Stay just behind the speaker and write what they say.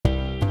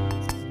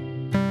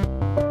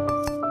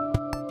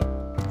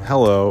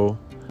Hello,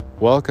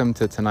 welcome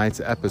to tonight's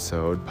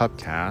episode,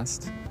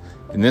 Pupcast.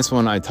 In this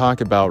one, I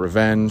talk about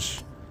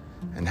revenge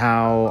and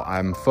how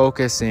I'm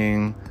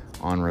focusing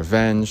on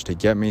revenge to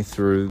get me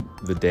through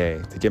the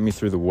day, to get me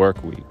through the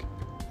work week.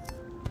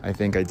 I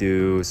think I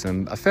do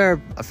a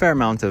fair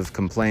amount of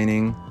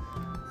complaining,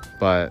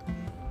 but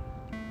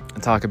I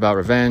talk about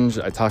revenge.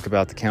 I talk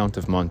about the Count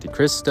of Monte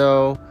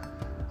Cristo.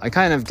 I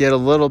kind of get a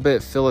little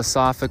bit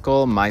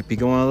philosophical, might be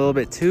going a little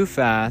bit too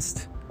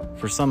fast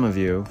for some of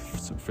you,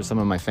 for some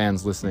of my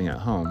fans listening at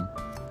home.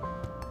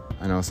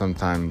 I know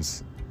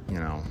sometimes,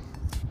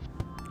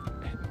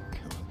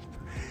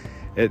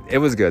 it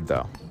was good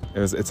though.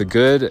 It's a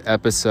good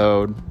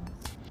episode,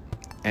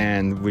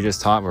 and we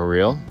just talk, we're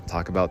real,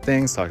 talk about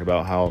things, talk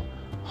about how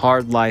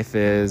hard life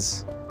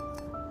is,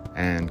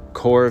 and the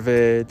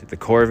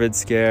Corvid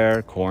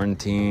scare,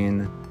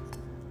 quarantine,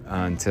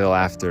 until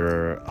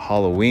after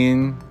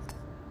Halloween,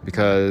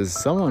 because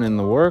someone in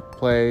the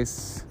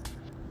workplace,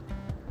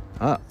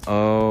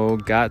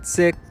 got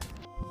sick.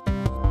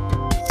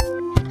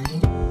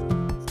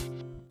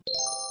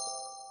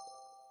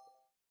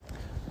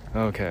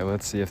 Okay,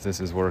 let's see if this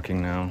is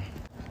working now.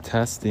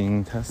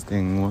 Testing,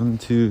 1,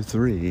 2,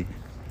 3.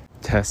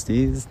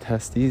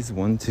 Testes,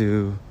 1,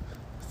 2,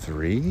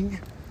 3.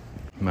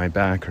 My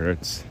back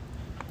hurts.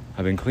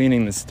 I've been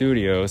cleaning the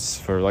studios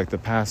for like the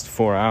past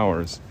 4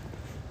 hours.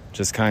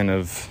 Just kind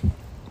of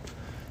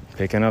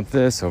picking up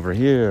this over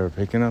here,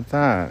 picking up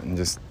that, and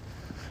just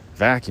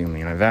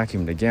vacuuming. I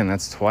vacuumed again.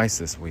 That's twice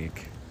this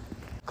week.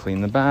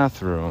 Clean the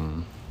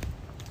bathroom.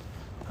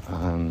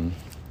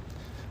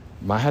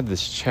 I had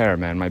this chair,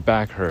 man. My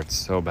back hurts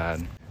so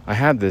bad. I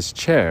had this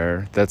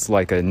chair that's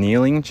like a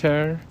kneeling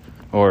chair,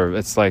 or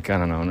it's like, I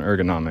don't know, an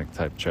ergonomic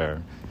type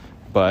chair.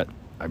 But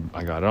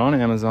I got it on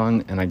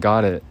Amazon, and I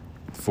got it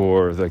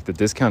for like the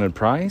discounted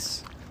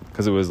price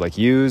because it was like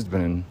used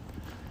but in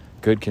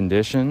good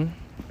condition.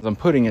 As I'm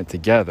putting it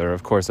together,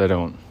 of course I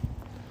don't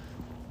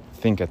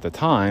think at the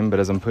time, but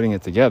as I'm putting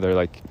it together,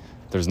 like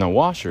there's no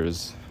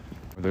washers,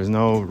 there's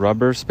no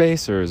rubber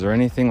spacers or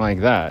anything like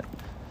that.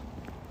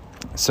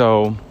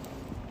 So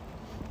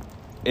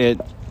it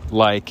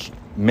like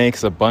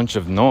makes a bunch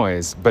of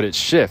noise, but it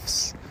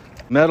shifts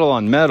metal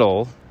on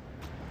metal,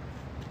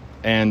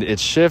 and it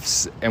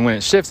shifts, and when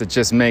it shifts, it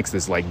just makes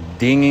this like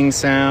dinging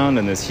sound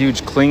and this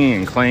huge clinging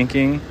and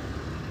clanking.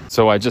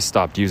 So I just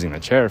stopped using the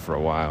chair for a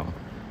while.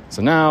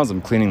 So now as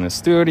I'm cleaning the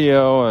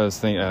studio, I was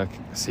thinking, I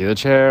see the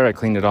chair, I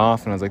cleaned it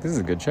off, and I was like, this is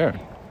a good chair.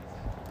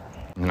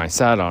 And I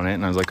sat on it,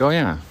 and I was like, oh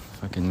yeah,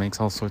 fucking makes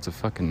all sorts of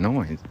fucking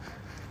noise.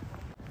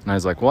 And I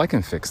was like, well, I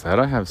can fix that.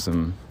 I have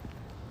some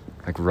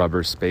like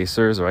rubber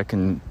spacers, or I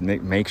can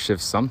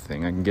makeshift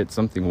something. I can get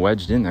something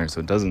wedged in there so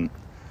it doesn't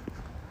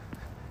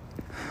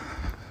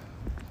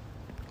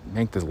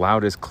make the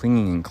loudest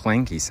clinging and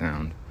clanky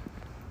sound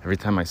every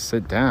time I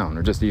sit down,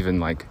 or just even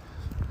like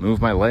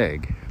move my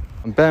leg.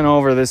 I'm bent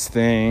over this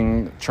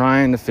thing,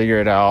 trying to figure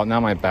it out. Now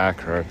my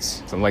back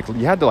hurts. So like,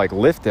 you had to like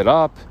lift it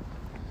up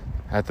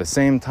at the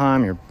same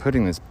time you're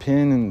putting this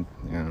pin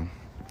in,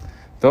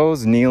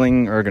 Those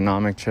kneeling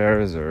ergonomic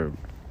chairs are,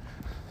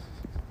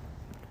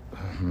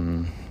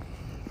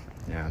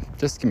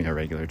 just give me a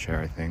regular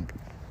chair, I think.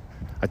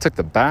 I took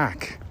the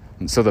back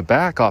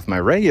off my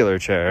regular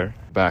chair,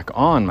 back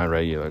on my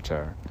regular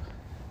chair.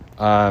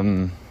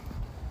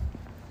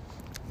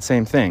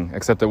 Same thing,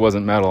 except it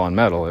wasn't metal on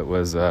metal. It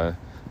was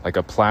like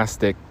a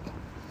plastic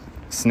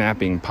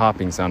snapping,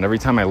 popping sound every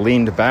time I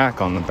leaned back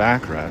on the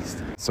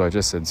backrest. So I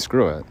just said,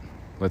 screw it.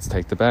 Let's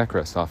take the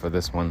backrest off of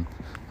this one.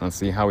 Let's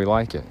see how we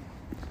like it.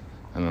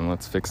 And then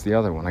let's fix the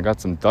other one. I got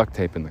some duct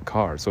tape in the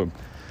car. So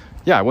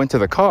yeah, I went to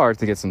the car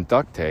to get some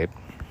duct tape.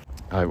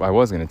 I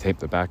was going to tape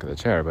the back of the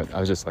chair, but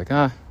I was just like,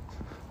 I'll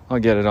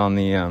get it on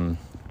the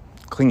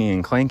clingy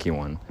and clanky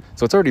one.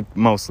 So it's already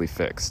mostly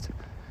fixed.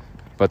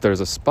 But there's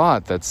a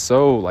spot that's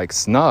so like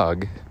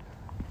snug,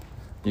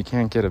 you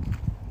can't get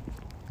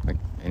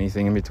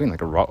anything in between,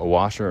 like a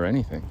washer or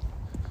anything.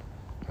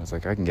 I was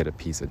like, I can get a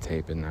piece of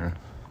tape in there.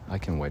 I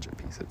can wedge a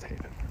piece of tape in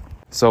there.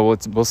 So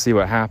we'll see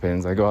what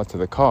happens. I go out to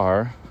the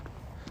car,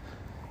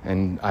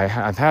 and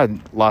I've had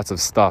lots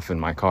of stuff in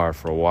my car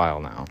for a while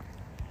now.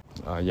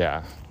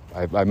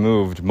 I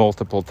moved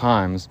multiple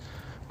times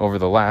over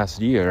the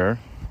last year,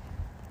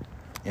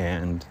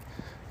 and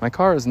my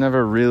car has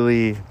never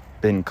really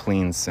been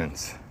clean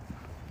since.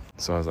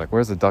 So I was like,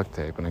 where's the duct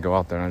tape? And I go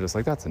out there, and I'm just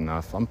like, that's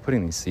enough. I'm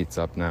putting these seats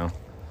up now.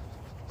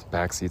 The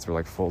back seats were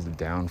like folded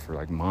down for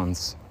like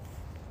months.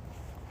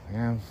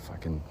 Yeah, if I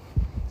can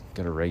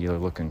get a regular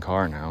looking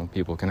car now,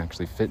 people can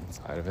actually fit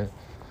inside of it.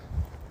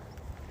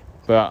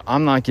 But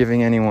I'm not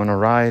giving anyone a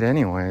ride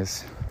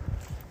anyways.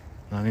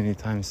 Not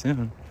anytime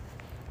soon.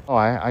 Oh,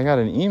 I got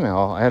an email.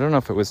 I don't know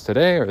if it was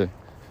today or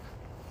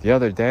the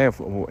other day,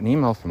 an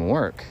email from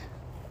work.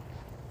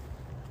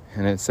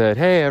 And it said,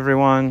 hey,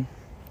 everyone.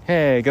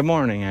 Hey, good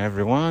morning,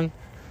 everyone.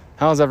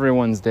 How's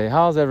everyone's day?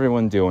 How's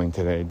everyone doing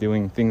today?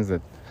 Doing things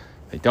that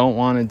they don't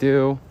want to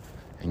do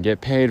and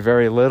get paid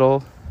very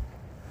little.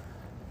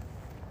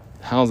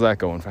 How's that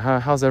going?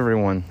 How's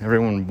everyone?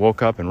 Everyone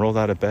woke up and rolled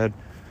out of bed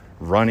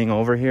running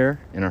over here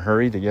in a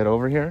hurry to get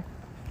over here.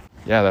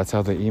 Yeah, that's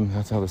how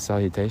the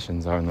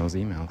salutations are in those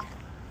emails.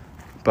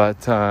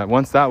 But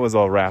once that was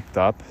all wrapped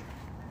up,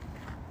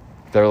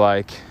 they're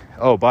like,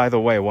 oh, by the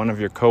way, one of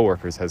your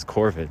coworkers has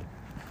COVID.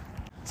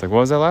 It's like, what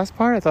was that last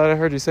part? I thought I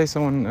heard you say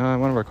one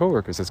of our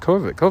coworkers has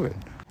COVID.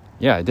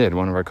 Yeah, I did.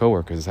 One of our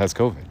coworkers has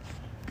COVID.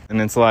 And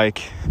it's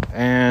like,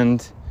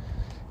 and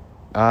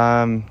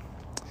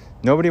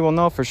nobody will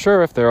know for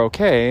sure if they're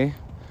okay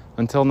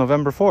until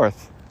November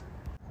 4th,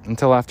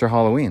 until after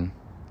Halloween.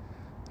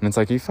 And it's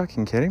like, are you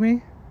fucking kidding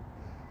me?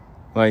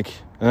 Like,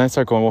 and I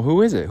start going, well,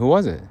 who is it? Who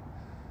was it? And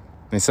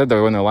they said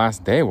that when the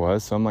last day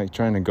was, so I'm like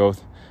trying to go,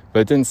 but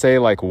it didn't say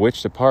like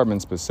which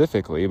department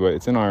specifically, but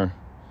it's in our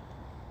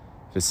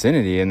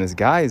vicinity. And this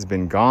guy has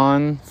been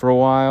gone for a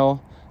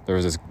while. There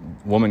was this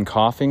woman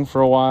coughing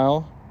for a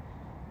while.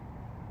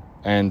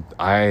 And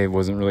I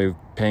wasn't really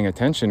paying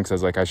attention because I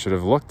was like, I should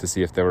have looked to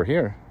see if they were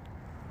here.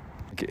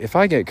 Like, if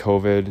I get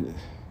COVID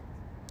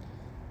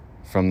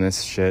from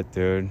this shit,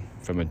 dude,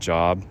 from a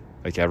job,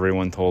 like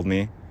everyone told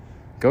me,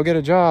 go get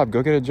a job,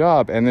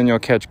 and then you'll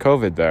catch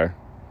COVID there.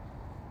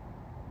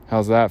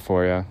 How's that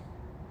for you?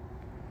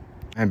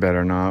 I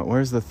better not.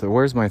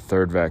 Where's my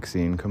third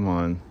vaccine? Come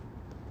on.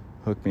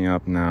 Hook me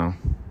up now.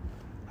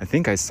 I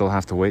think I still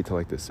have to wait till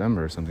like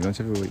December or something. Don't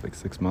you have to wait like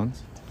 6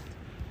 months?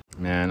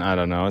 Man, I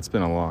don't know. It's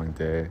been a long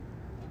day.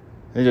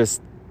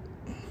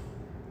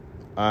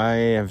 I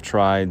have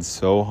tried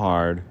so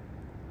hard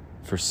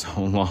for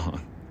so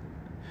long.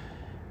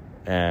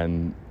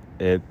 And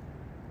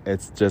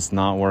it's just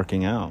not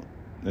working out.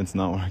 It's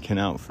not working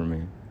out for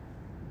me.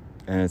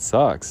 And it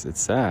sucks.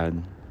 It's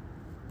sad.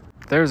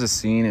 There's a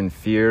scene in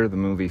Fear, the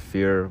movie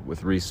Fear,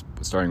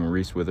 starring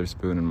Reese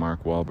Witherspoon and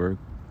Mark Wahlberg.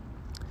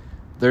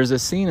 There's a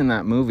scene in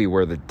that movie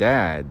where the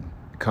dad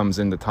comes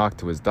in to talk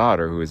to his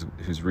daughter,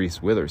 who's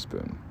Reese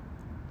Witherspoon.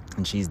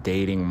 And she's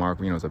dating Mark,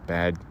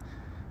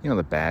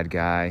 the bad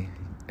guy.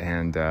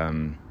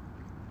 And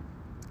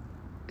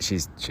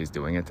she's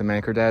doing it to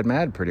make her dad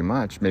mad, pretty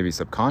much. Maybe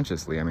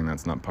subconsciously. I mean,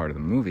 that's not part of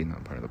the movie,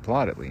 not part of the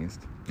plot, at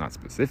least. Not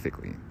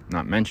specifically.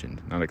 Not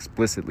mentioned. Not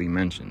explicitly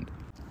mentioned.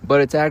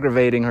 But it's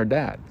aggravating her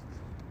dad.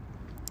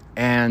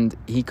 And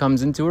he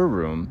comes into her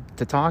room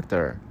to talk to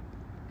her.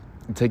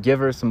 To give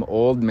her some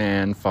old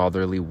man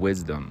fatherly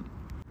wisdom.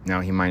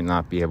 Now, he might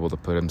not be able to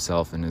put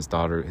himself in his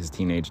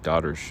teenage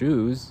daughter's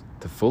shoes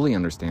to fully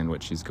understand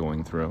what she's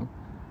going through.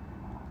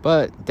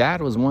 But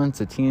dad was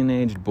once a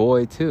teenage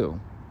boy, too.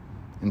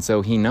 And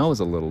so he knows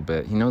a little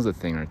bit. He knows a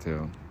thing or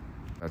two.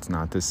 That's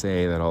not to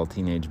say that all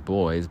teenage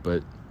boys,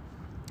 but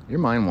your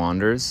mind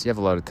wanders. You have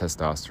a lot of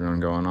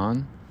testosterone going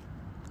on.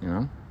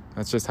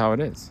 That's just how it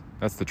is.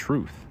 That's the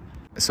truth.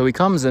 So he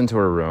comes into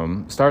her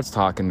room, starts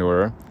talking to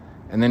her,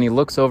 and then he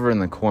looks over in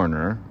the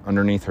corner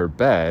underneath her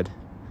bed,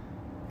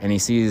 and he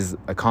sees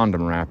a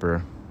condom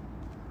wrapper,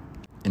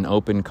 an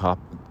open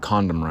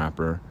condom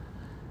wrapper,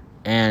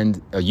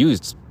 and a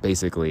used,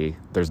 basically.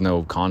 There's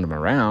no condom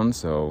around,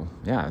 so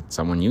yeah,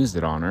 someone used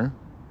it on her.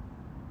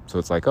 So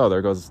it's like, oh,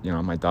 there goes,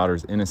 my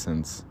daughter's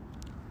innocence.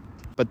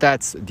 But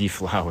that's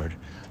deflowered.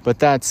 But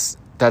that's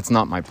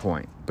not my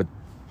point.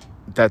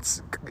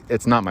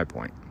 It's not my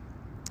point.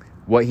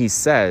 What he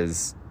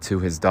says to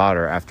his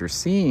daughter after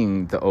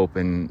seeing the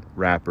open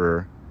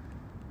wrapper,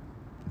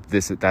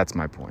 that's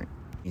my point.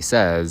 He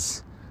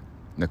says,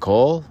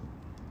 Nicole,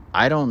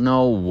 I don't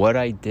know what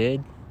I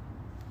did,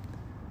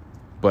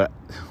 but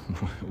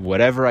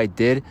whatever I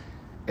did,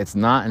 it's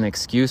not an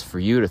excuse for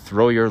you to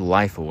throw your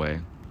life away.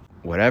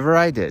 Whatever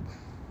I did,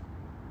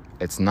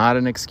 it's not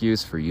an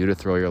excuse for you to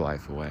throw your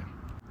life away.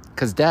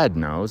 Because dad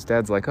knows.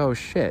 Dad's like, oh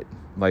shit,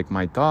 like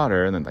my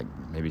daughter, and then like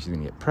maybe she's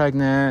gonna get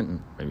pregnant,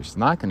 and maybe she's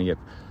not gonna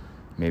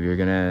maybe you're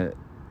gonna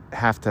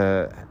have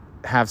to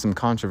have some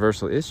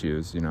controversial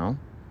issues,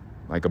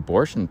 like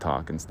abortion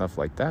talk and stuff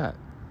like that.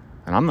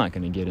 And I'm not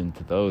gonna get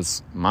into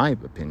my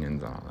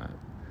opinions on all that.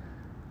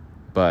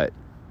 But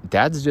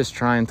dad's just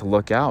trying to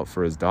look out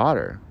for his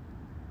daughter.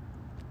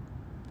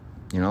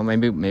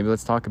 Maybe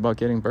let's talk about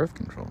getting birth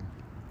control.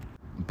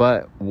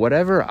 But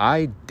whatever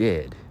I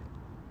did,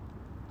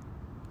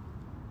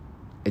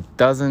 it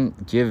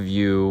doesn't give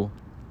you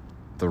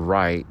the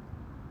right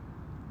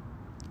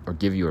or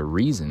give you a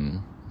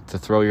reason to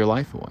throw your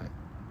life away.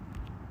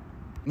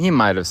 He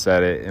might have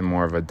said it in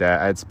more of a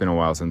dad. It's been a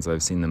while since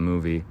I've seen the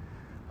movie.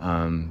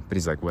 But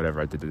he's like, whatever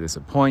I did to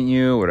disappoint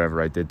you,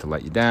 whatever I did to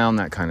let you down,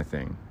 that kind of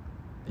thing.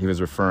 He was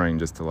referring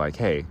just to like,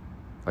 hey,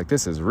 like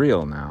this is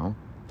real now.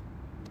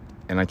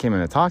 And I came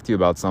in to talk to you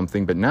about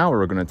something, but now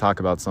we're going to talk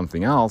about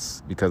something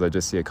else because I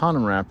just see a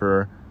condom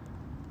wrapper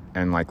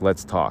and like,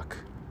 let's talk.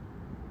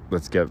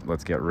 Let's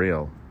get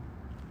real.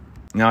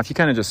 Now, if you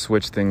kind of just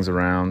switch things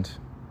around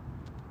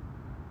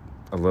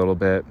a little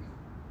bit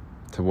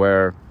to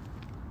where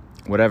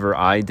whatever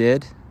I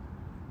did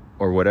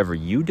or whatever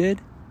you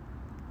did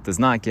does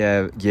not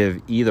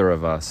give either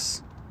of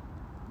us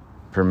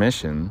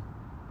permission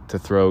to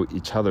throw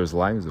each other's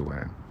lives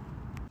away.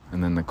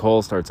 And then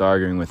Nicole starts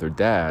arguing with her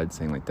dad,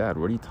 saying like, Dad,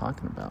 what are you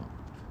talking about?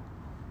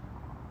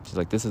 She's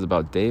like, this is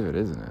about David,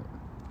 isn't it?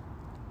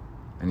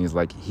 And he's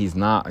like, he's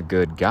not a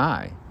good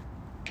guy.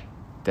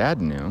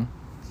 Dad knew.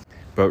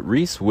 But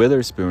Reese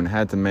Witherspoon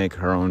had to make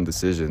her own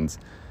decisions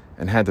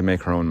and had to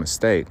make her own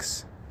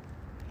mistakes.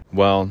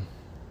 Well,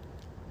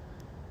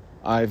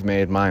 I've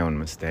made my own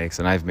mistakes,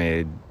 and I've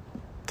made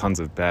tons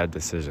of bad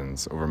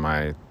decisions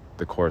over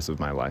the course of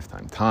my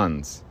lifetime.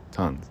 Tons.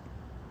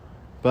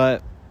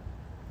 But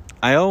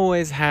I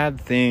always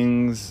had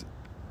things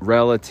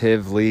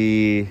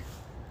relatively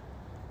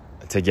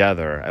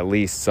together, at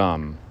least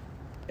some.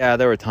 Yeah,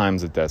 there were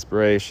times of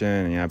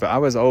desperation, but I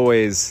was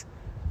always,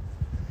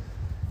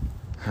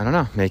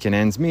 making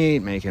ends meet,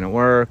 making it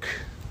work.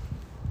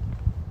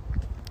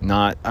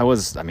 I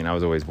was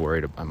always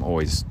worried.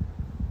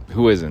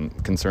 Who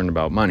isn't concerned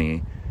about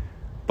money?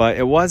 But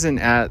it wasn't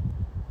at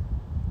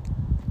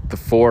the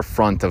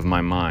forefront of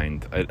my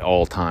mind at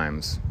all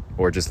times,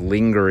 or just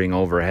lingering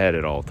overhead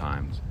at all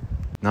times.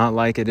 Not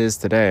like it is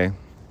today.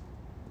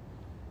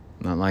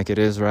 Not like it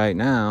is right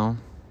now.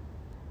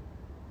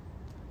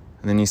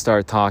 And then you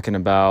start talking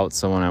about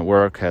someone at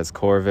work has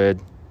COVID,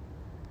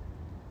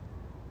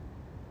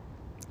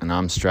 and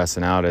I'm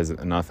stressing out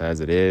enough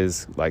as it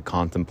is, like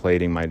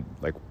contemplating my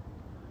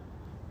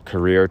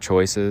career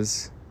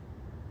choices,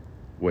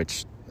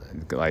 which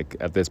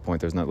at this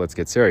point let's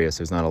get serious,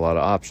 there's not a lot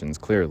of options,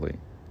 clearly.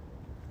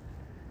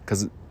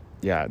 Because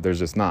there's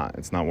just not.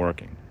 It's not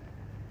working.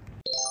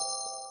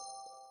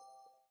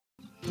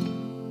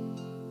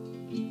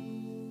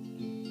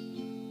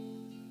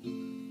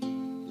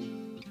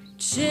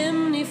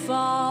 Chimney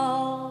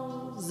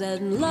falls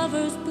and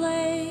lovers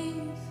blaze.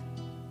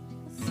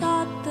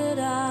 Thought that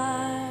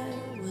I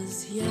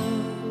was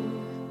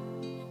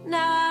young.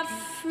 Now I've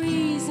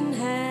freezing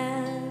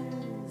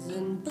hands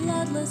and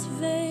bloodless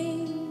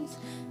veins,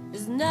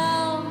 as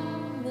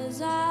numb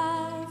as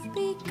I've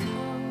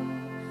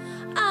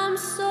become. I'm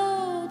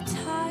so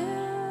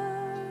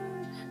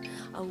tired.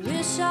 I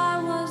wish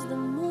I was the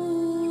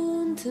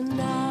moon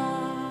tonight.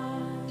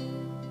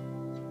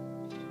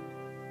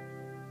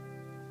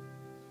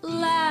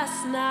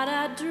 Last night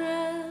I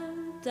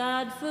dreamt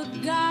I'd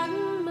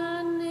forgotten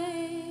my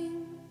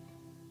name,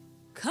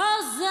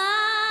 'cause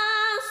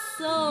I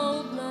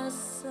sold my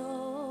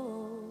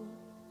soul.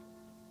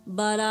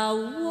 But I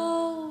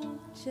won't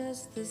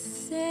just the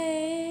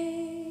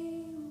same.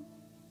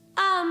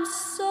 I'm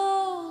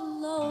so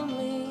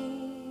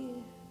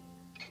lonely.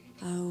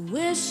 I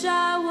wish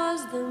I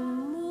was the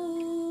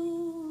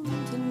moon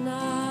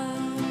tonight.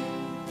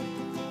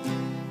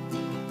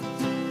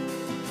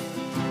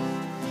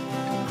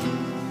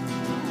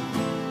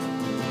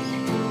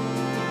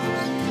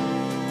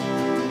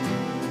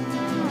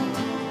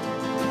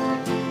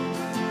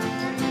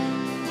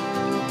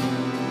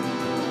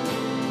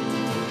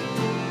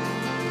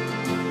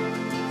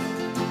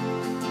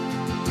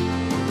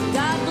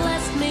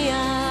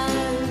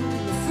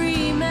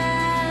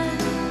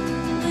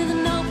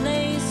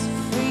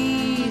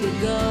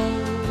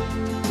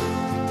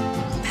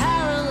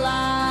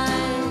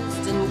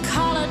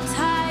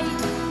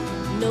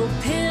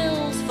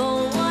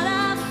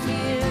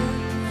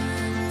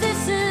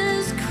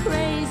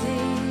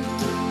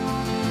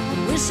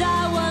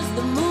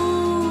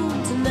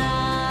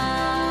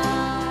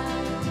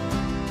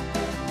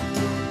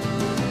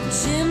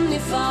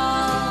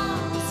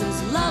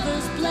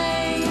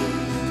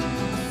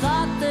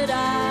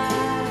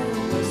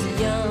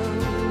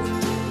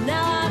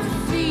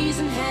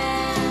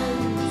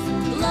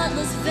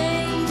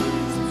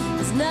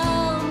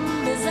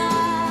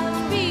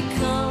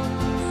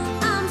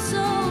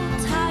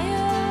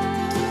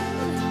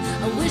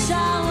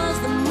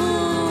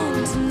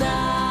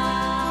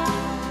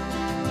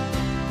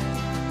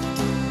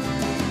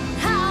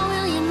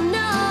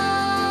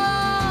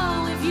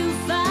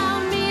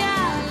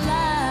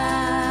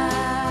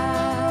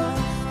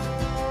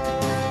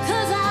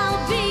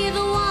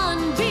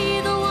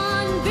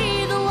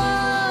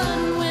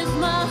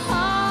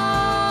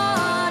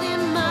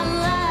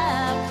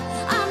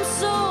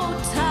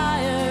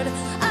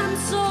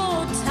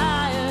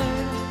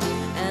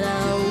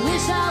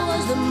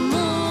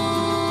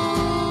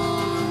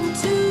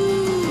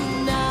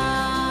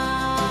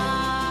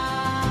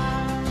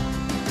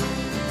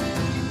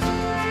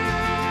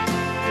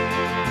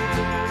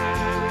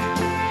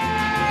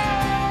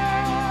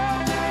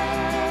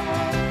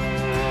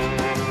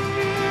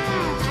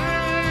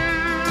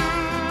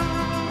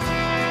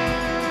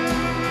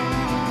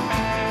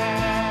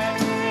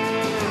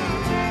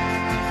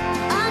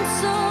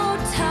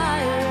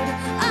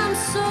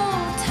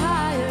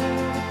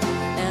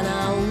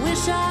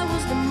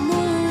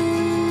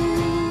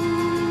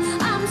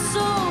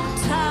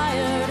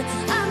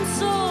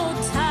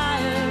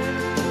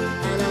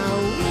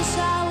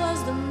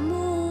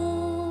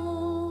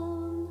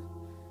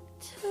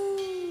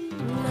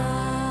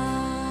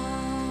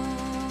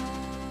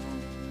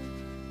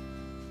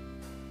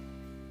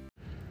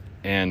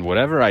 And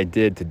whatever I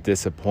did to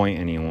disappoint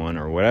anyone,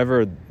 or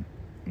whatever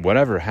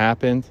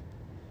happened,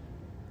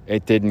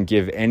 it didn't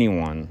give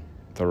anyone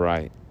the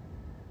right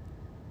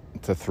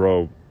to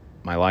throw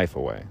my life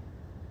away.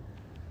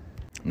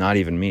 Not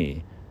even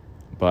me.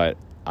 But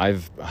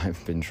I've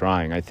been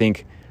trying. I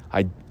think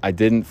I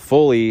didn't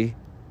fully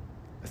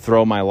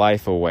throw my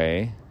life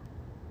away,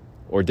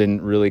 or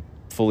didn't really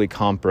fully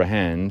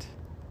comprehend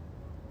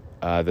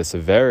the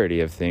severity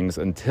of things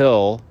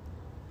until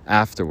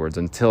afterwards,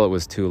 until it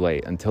was too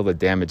late, until the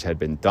damage had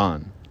been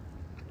done.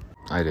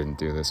 I didn't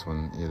do this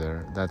one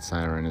either. That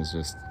siren is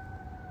just...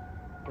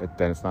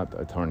 Then it's not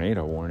a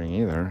tornado warning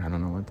either. I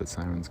don't know what the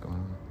siren's going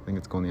on. I think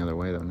it's going the other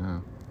way though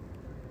now.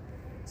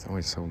 It's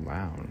always so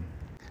loud.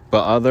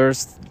 But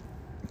others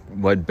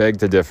would beg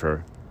to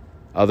differ.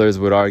 Others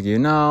would argue,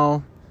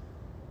 no,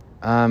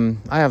 I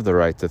have the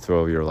right to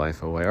throw your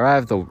life away, or I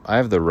have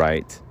the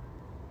right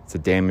to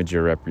damage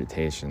your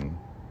reputation,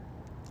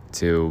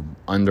 to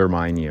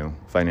undermine you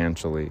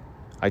financially.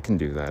 I can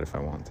do that if I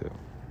want to,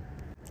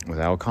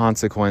 without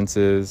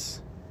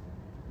consequences,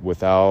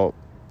 without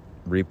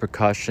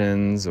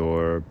repercussions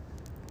or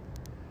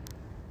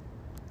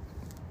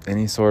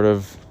any sort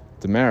of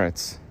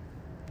demerits.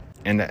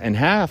 And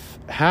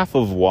half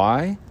of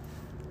why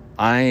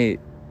I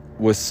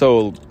was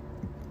so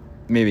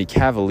maybe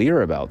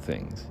cavalier about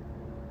things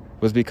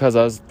was because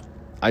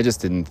I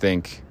just didn't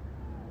think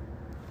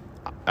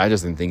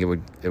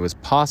it was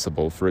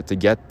possible for it to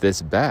get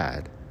this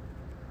bad.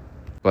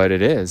 But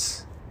it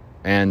is.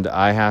 And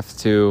I have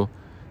to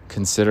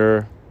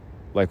consider,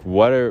 like,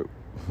 what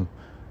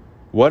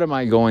am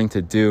I going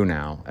to do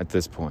now at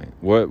this point?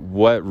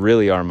 What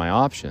really are my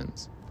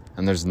options?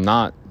 And there's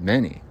not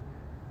many.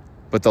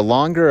 But the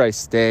longer I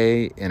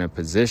stay in a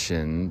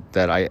position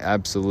that I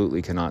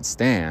absolutely cannot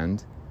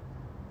stand,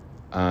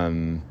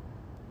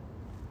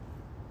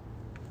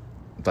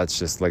 that's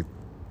just like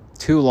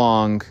too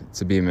long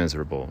to be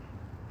miserable.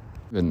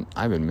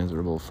 I've been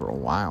miserable for a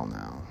while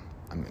now.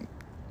 I mean,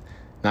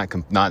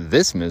 not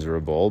this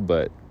miserable,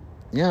 but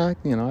yeah,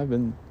 I've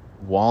been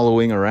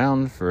wallowing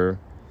around for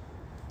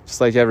just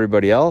like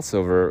everybody else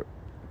over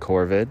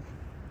COVID.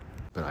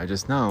 But I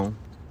just know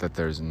that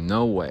there's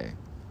no way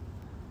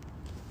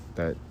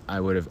that I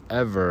would have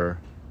ever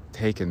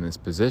taken this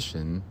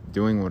position,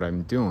 doing what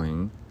I'm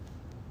doing,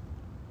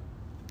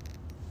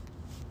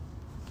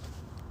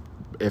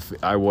 if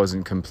I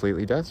wasn't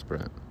completely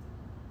desperate.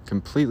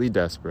 Completely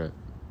desperate.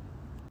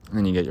 And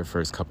then you get your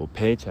first couple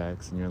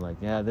paychecks and you're like,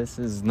 yeah, this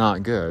is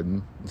not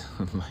good.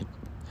 Like,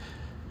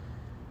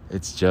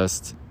 it's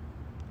just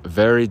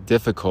very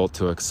difficult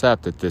to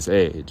accept at this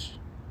age.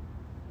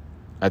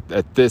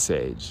 At this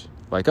age.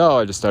 Like, oh,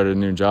 I just started a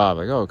new job.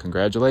 Like, oh,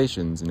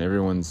 congratulations. And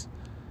everyone's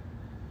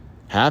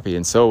happy,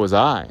 and so was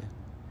I.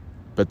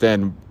 But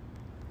then,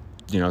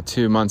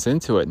 2 months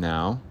into it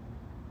now,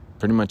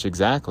 pretty much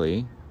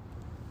exactly,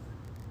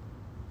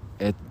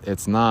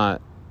 it's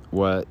not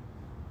what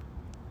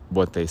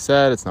they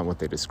said. It's not what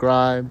they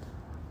described.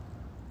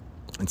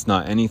 It's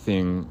not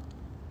anything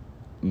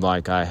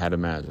like I had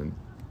imagined.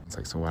 It's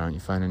like, so why don't you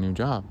find a new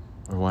job?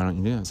 Or why don't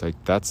you do it? It's like,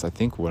 that's, I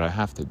think, what I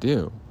have to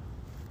do.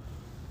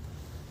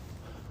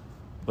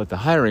 But the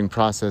hiring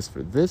process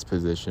for this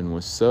position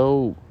was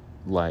so,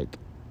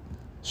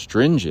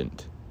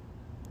 stringent.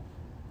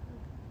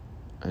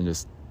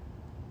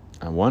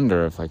 I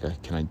wonder if,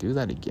 can I do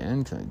that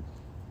again?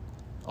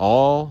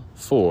 All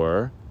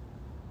for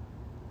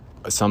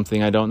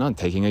something I don't know,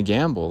 taking a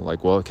gamble.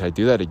 Can I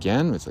do that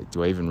again? It's like,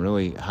 do I even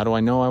really, how do I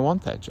know I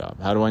want that job?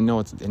 How do I know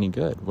it's any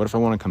good? What if I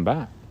want to come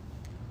back?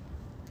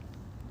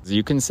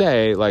 You can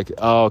say,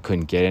 oh, it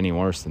couldn't get any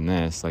worse than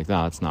this.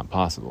 No, it's not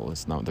possible.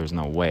 There's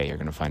no way you're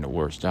going to find a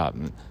worse job.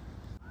 And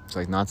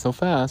it's not so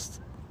fast.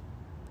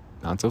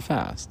 Not so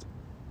fast.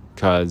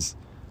 Because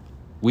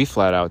we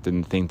flat out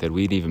didn't think that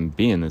we'd even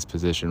be in this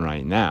position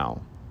right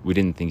now. We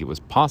didn't think it was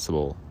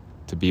possible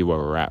to be where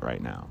we're at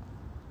right now.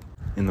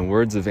 In the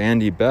words of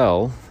Andy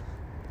Bell,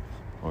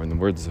 or in the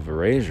words of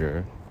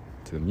Erasure,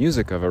 to the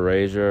music of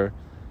Erasure,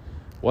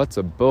 what's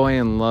a boy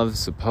in love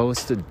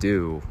supposed to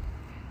do?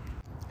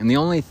 And the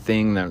only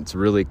thing that's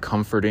really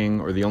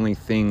comforting, or the only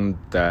thing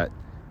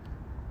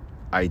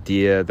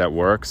idea that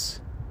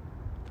works,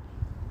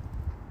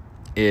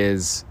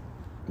 is,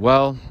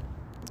 well,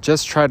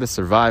 just try to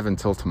survive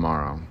until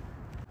tomorrow.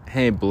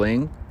 Hey,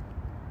 Bling.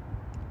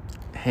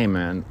 Hey,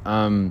 man.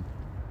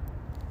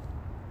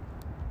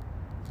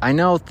 I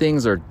know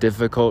things are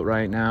difficult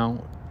right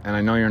now, and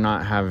I know you're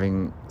not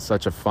having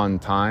such a fun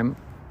time,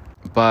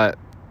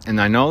 and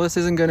I know this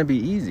isn't going to be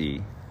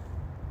easy,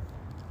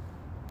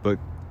 but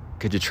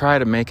could you try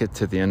to make it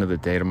to the end of the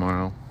day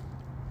tomorrow?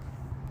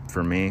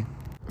 For me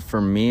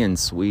and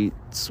sweet,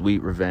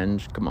 sweet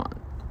revenge.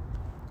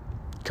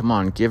 Come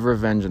on, give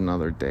revenge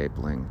another day,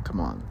 Bling. Come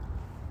on.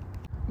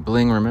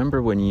 Bling,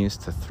 remember when you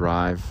used to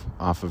thrive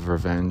off of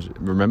revenge?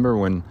 Remember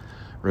when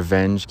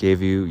revenge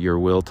gave you your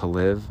will to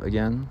live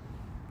again?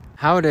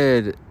 How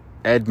did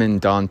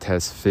Edmond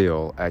Dantes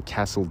feel at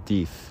Castle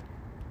d'If,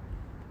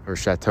 or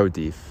Chateau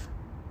d'If?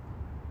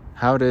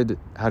 How did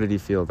he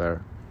feel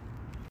there?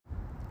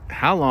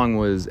 How long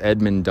was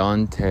Edmond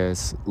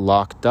Dantes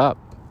locked up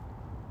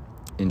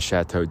in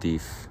Chateau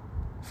d'If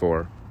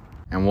for?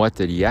 And what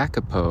did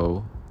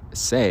Jacopo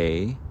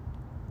say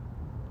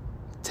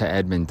to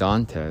Edmond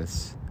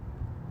Dantes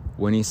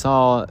when he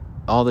saw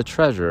all the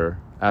treasure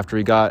after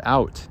he got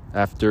out,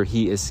 after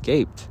he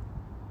escaped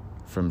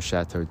from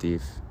Chateau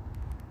d'If.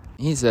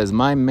 He says,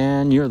 "My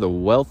man, you're the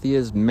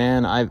wealthiest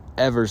man I've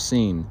ever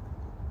seen.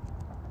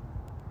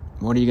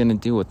 What are you going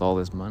to do with all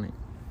this money?"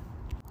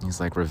 He's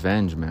like,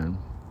 "Revenge, man.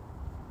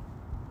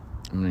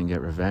 I'm going to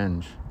get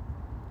revenge.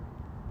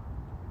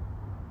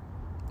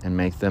 And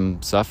make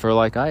them suffer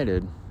like I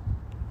did."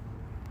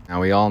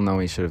 Now, we all know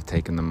he should have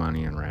taken the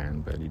money and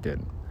ran, but he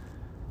didn't.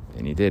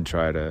 And he did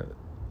try to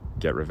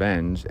get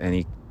revenge, and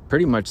he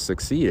pretty much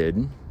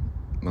succeeded.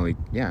 Well,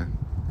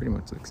 pretty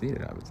much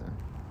succeeded, I would say.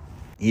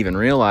 He even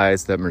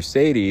realized that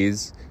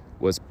Mercedes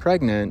was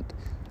pregnant.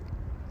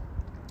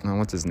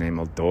 What's his name?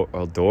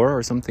 Eldor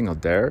or something?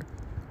 Elder?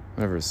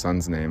 Whatever his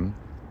son's name.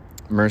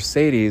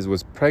 Mercedes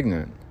was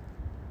pregnant.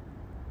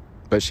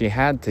 But she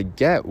had to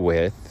get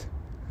with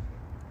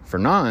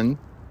Fernand,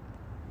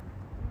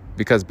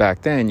 because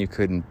back then you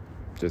couldn't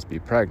just be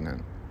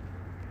pregnant.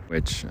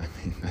 Which, I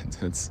mean, that's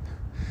just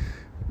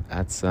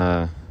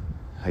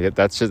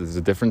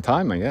a different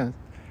time, I guess.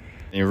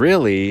 And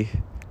really,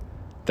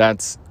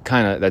 that's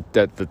kind of,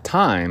 that the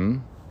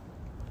time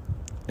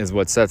is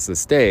what sets the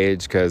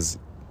stage, because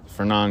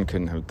Fernand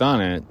couldn't have done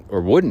it,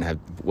 or wouldn't have,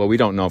 well, we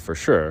don't know for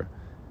sure,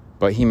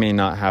 but he may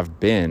not have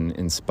been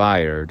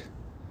inspired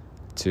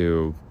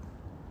to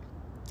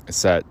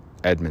set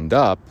Edmond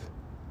up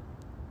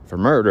for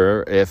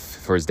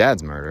his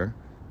dad's murder.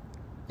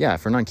 Yeah,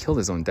 Fernand killed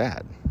his own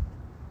dad.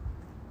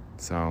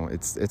 So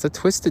it's a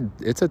twisted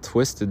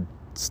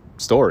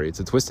story. It's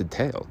a twisted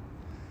tale.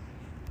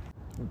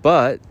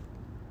 But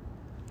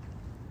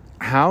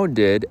how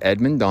did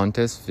Edmond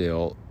Dantes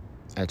feel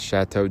at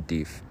Chateau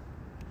d'If?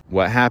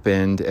 What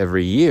happened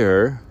every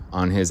year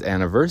on his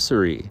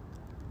anniversary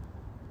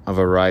of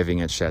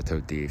arriving at Chateau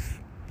d'If?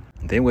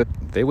 They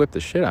whipped the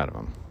shit out of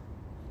him.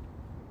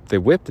 They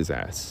whipped his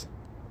ass.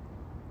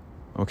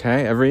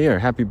 Okay, every year,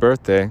 happy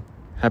birthday,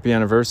 happy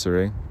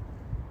anniversary.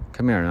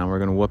 Come here, now we're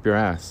gonna whoop your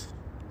ass.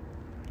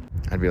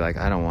 I'd be like,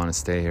 I don't want to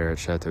stay here at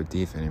Chateau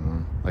d'If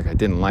anymore. Like, I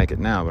didn't like it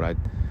now, but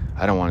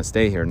I don't want to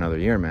stay here another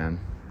year, man.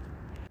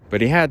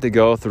 But he had to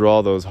go through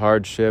all those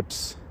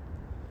hardships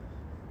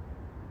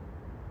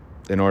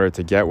in order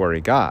to get where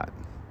he got.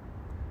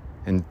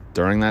 And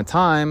during that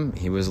time,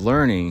 he was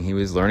learning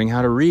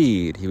how to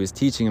read. He was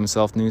teaching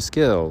himself new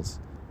skills,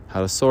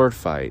 how to sword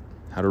fight,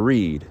 how to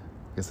read.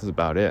 I guess that's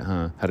about it,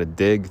 huh? How to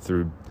dig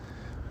through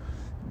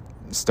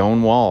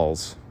stone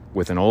walls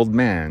with an old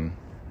man.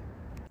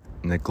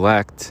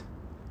 Neglect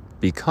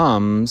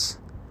becomes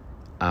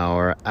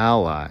our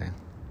ally.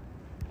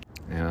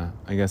 Yeah,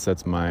 I guess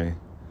that's my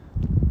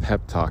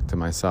pep talk to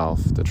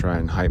myself, to try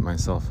and hype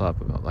myself up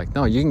about, like,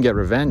 no, you can get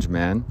revenge,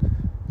 man.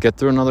 Get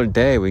through another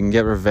day. We can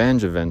get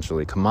revenge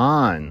eventually. Come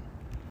on.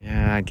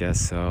 Yeah, I guess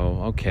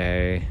so.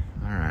 Okay.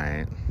 All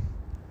right.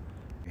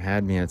 You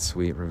had me at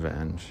sweet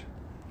revenge.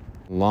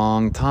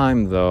 Long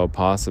time, though,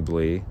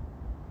 possibly,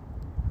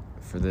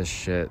 for this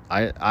shit.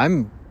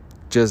 I'm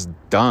just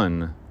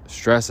done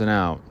stressing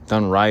out,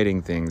 done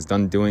writing things,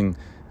 done doing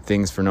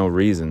things for no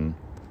reason,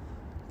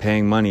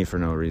 paying money for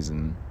no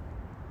reason.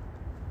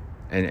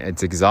 And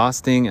it's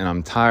exhausting, and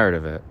I'm tired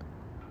of it.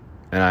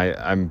 And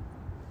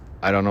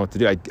I don't know what to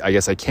do. I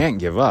guess I can't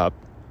give up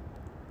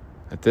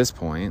at this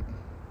point,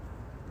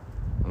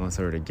 unless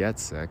I were to get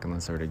sick,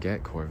 unless I were to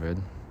get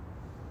COVID.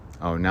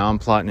 Oh, now I'm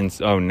plotting.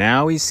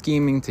 Now he's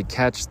scheming to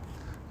catch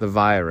the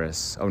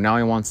virus. Oh, now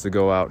he wants to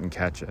go out and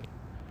catch it.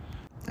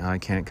 I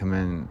can't come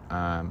in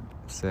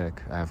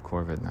sick. I have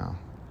COVID now.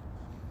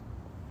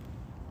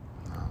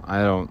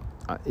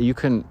 You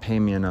couldn't pay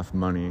me enough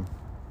money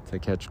to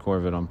catch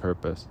COVID on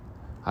purpose.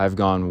 I've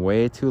gone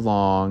way too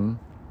long.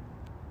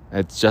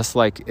 It's just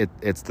like,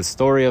 it's the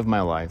story of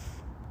my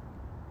life.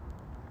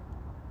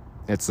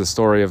 It's the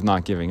story of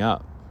not giving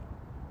up.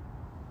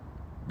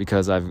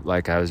 Because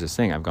like I was just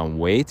saying, I've gone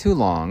way too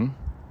long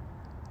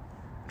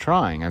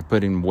trying. I've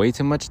put in way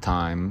too much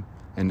time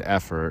and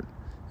effort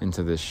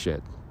into this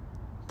shit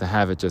to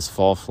have it just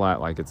fall flat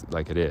like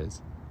it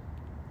is.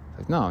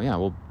 Like, no, yeah,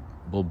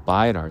 we'll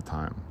bide our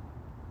time.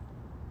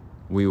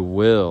 We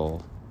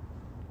will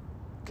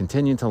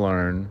continue to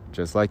learn,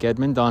 just like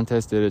Edmond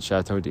Dantes did at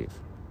Chateau d'If.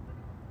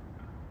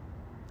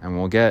 And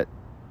we'll get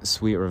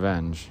sweet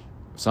revenge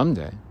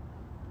someday.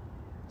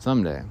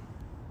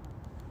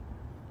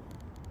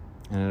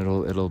 And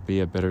it'll be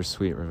a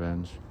bittersweet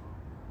revenge.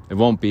 It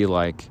won't be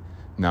like,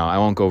 no, I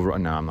won't go.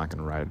 No, I'm not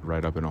gonna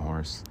ride up in a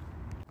horse.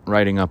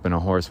 Riding up in a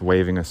horse,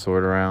 waving a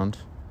sword around,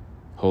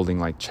 holding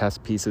like chess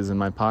pieces in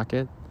my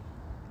pocket.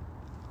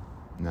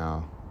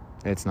 No,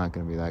 it's not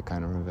gonna be that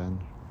kind of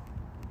revenge.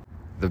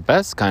 The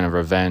best kind of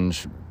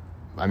revenge,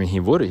 I mean,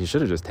 he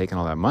should have just taken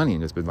all that money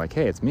and just been like,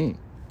 hey, it's me.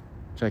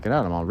 Check it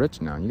out, I'm all rich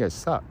now. You guys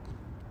suck.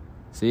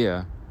 See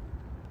ya.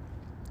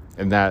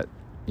 And that,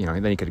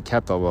 then he could have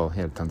kept he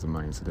had tons of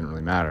money, so it didn't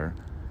really matter.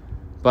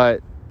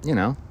 But,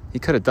 he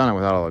could have done it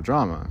without all the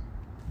drama.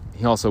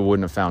 He also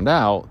wouldn't have found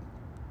out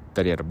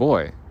that he had a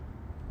boy.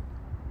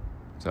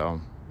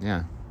 So,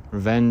 yeah.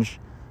 Revenge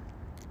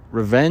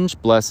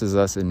blesses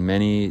us in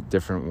many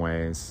different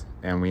ways,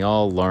 and we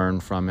all learn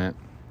from it.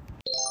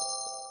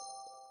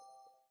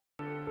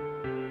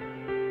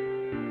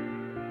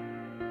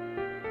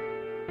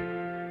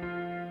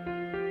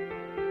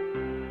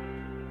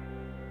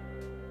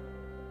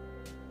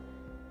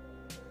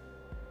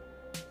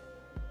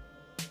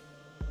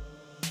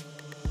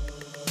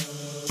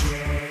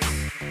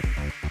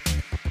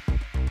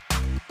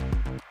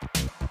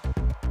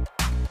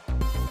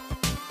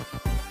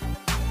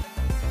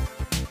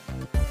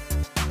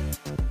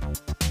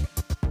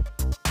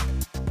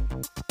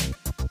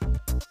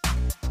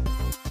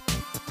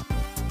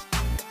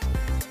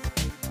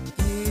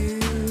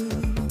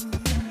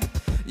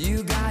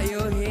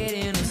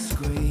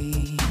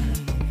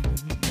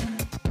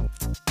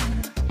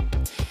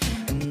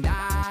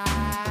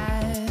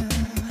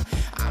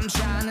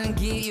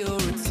 get your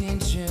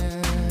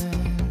attention.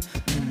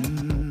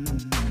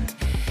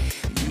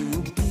 You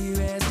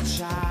appear as a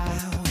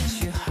child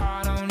with your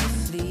heart on your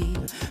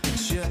sleeve,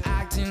 but you're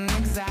acting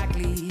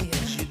exactly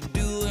as you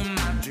do in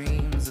my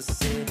dreams. I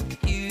said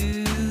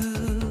you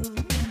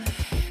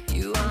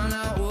are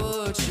not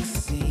what you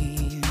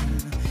seem,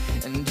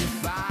 and you're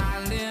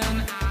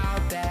finding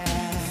out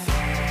that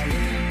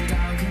falling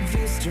down can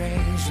feel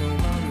strange. No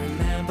one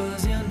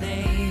remembers your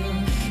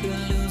name.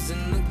 You're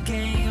losing the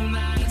game.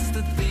 That's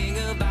the thing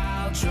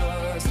about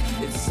trust.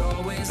 It's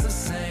always the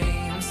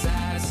same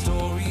sad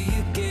story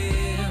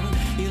again.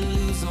 You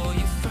lose all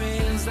your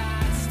friends.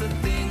 That's the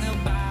thing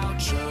about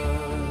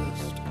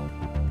trust.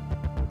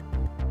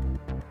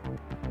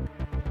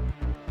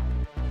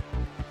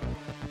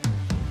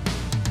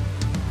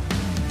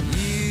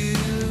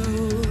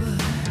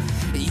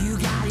 You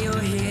got your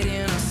head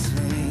in a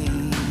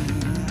sling,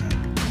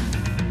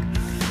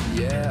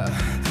 yeah,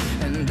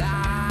 and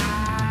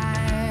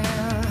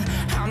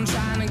I'm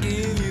trying to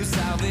give you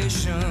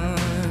salvation.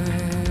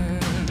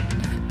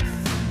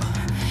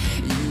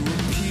 You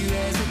appear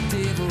as a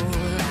devil,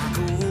 like a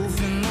wolf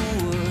in the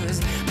woods,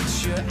 but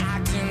you're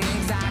acting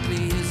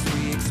exactly as we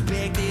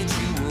expected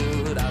you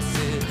would. I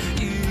said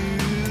you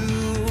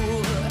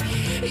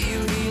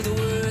hear the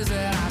words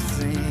that I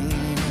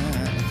sing.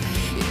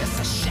 Yes,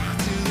 I shout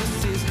to the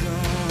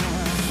system.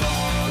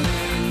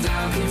 Falling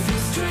down can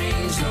feel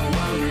strange. No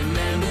one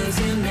remembers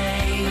your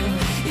name.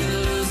 You're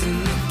losing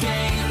the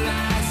game.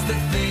 That's the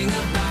thing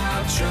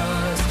about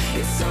trust.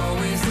 It's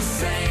always the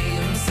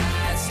same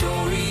sad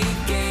story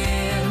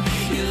again.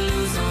 You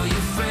lose all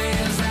your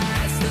friends.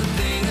 That's the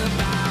thing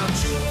about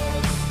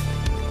trust.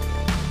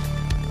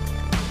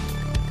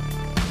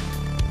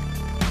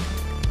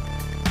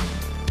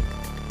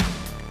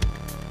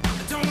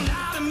 Don't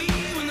lie to me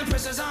when the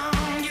pressure's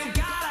on. You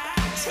gotta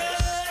have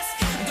trust.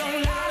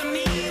 Don't lie to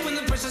me when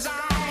the pressure's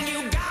on.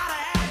 You gotta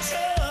have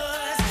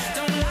trust.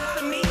 Don't lie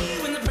to me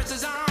when the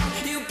pressure's on.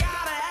 You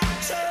gotta have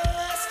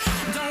trust.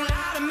 Don't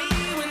lie to me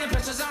when the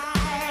pressure's on.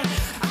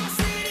 I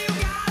said you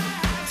gotta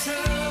have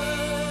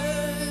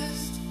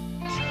trust.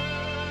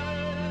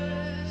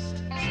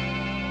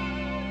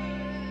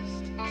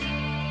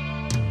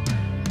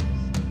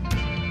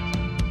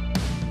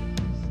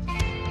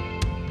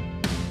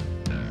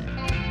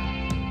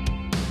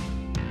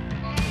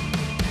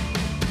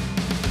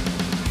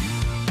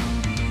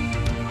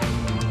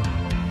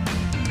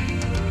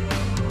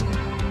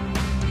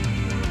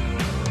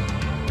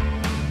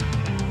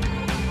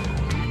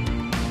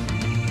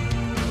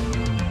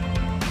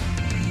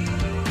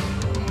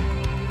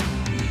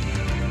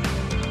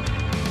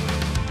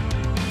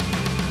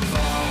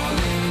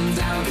 Falling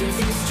down can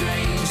feel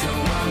strange. No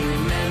one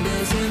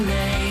remembers your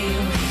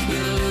name.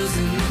 You're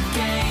losing the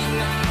game.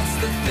 That's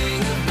the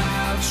thing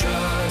about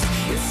trust.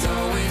 It's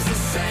always the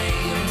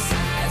same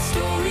sad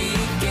story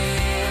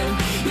again.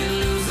 You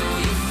lose all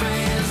your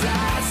friends.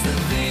 That's the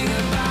thing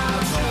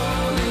about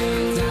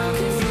falling down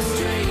can feel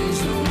strange.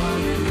 No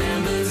one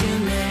remembers your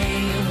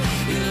name.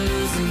 You're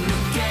losing the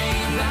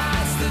game.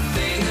 That's the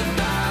thing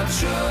about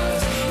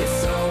trust.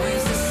 It's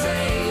always the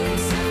same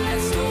sad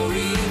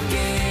story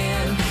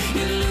again.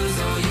 You lose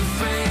all your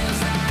friends.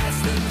 That's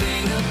the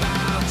thing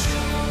about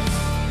trust.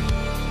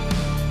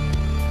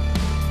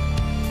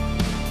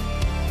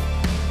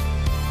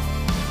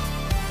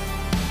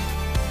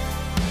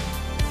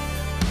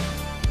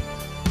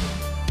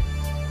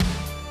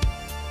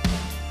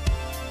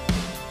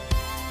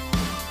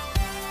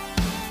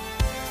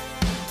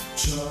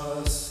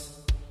 Trust.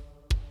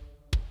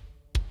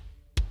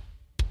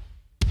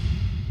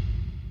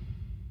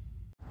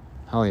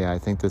 Hell yeah, I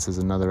think this is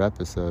another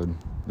episode.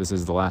 This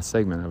is the last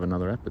segment of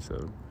another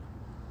episode.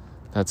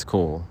 That's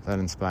cool. That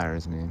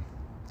inspires me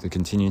to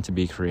continue to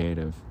be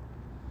creative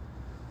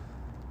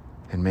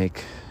and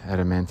make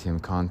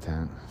adamantium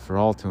content for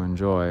all to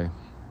enjoy,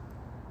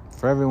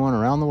 for everyone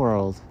around the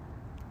world.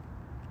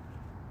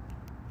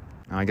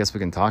 Now, I guess we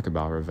can talk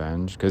about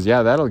revenge, because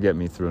yeah, that'll get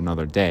me through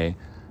another day.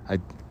 I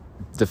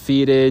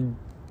defeated,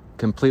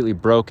 completely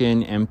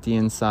broken, empty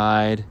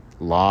inside,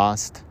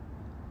 lost,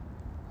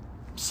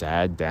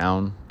 sad,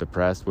 down,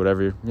 depressed,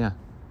 whatever. Yeah,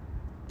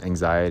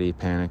 anxiety,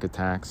 panic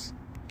attacks.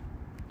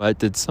 But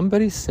did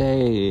somebody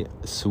say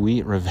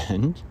sweet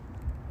revenge?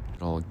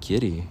 Get all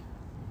giddy,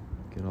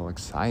 get all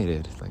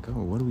excited. Like,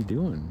 oh, what are we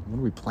doing? What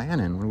are we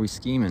planning? What are we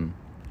scheming?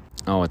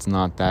 Oh, it's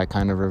not that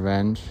kind of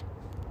revenge.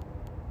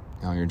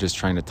 No, you're just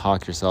trying to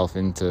talk yourself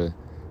into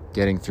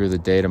getting through the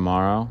day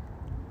tomorrow.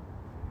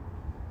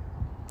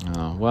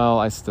 Oh, well,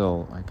 I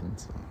can.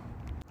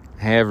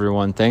 Hey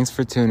everyone, thanks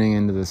for tuning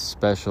into this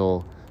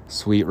special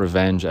Sweet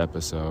Revenge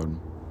episode.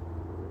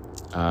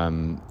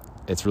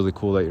 It's really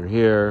cool that you're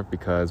here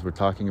because we're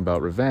talking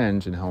about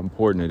revenge and how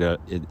important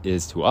it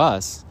is to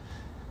us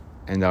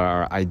and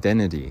our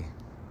identity.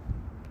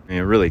 I mean,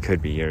 it really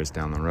could be years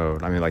down the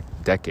road. I mean, like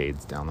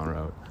decades down the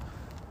road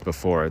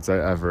before it's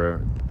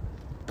ever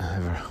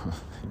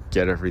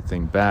get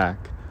everything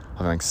back.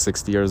 I'm like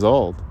 60 years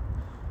old.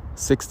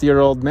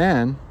 60-year-old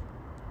man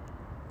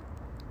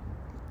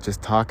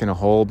just talking a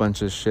whole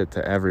bunch of shit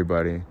to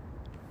everybody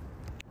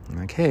I'm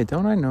like, hey,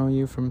 don't I know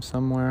you from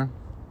somewhere?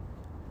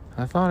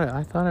 I thought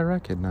I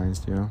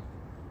recognized you.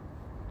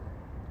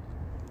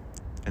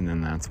 And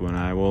then that's when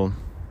I will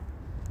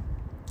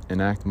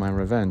enact my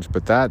revenge.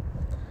 But that's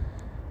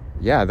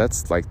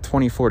like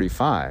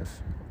 2045.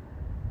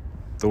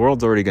 The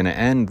world's already going to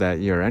end that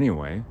year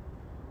anyway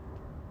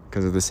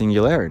because of the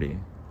singularity.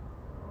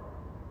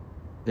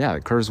 Yeah,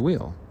 the Kerr's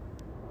wheel.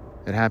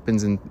 It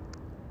happens in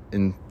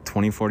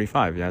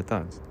 2045. Yeah, it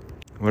does.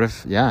 What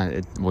if,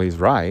 well, he's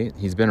right.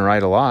 He's been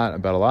right a lot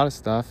about a lot of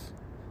stuff.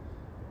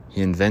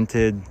 He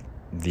invented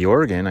the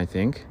organ, I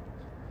think,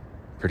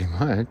 pretty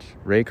much.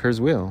 Ray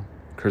Kurzweil.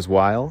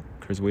 Kurzweil?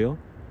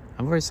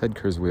 I've alreys said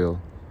Kurzweil.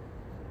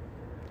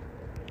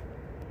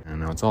 I don't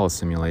know, it's all a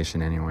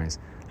simulation anyways.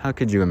 How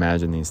could you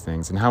imagine these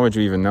things? And how would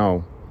you even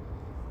know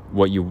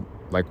what you,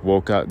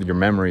 woke up, your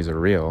memories are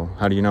real?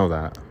 How do you know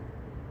that?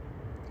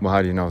 Well,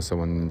 how do you know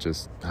how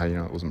do you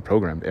know it wasn't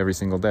programmed every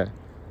single day?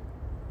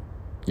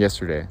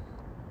 Yesterday.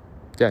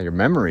 Yeah, your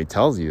memory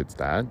tells you it's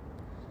that.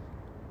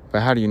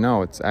 But how do you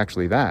know it's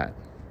actually that?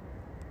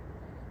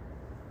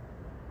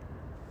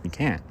 You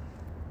can't.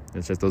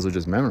 It's just, those are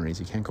just memories.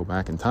 You can't go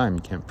back in time.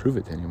 You can't prove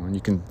it to anyone.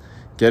 You can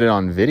get it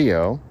on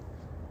video.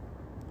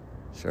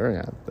 Sure,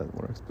 yeah, that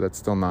works. But that's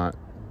still not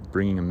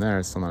bringing him there.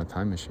 It's still not a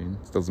time machine.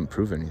 It doesn't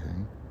prove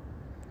anything.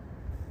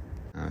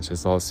 It's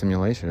just all a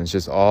simulation. It's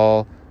just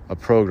all a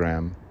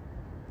program.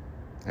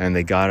 And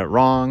they got it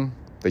wrong.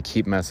 They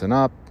keep messing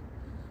up.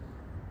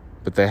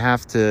 But they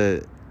have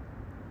to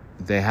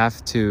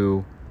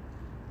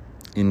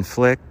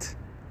inflict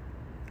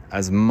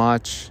as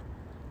much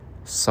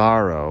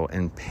sorrow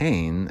and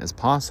pain as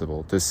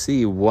possible to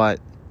see what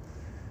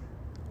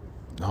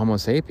Homo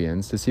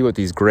sapiens, to see what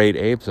these great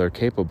apes are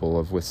capable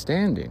of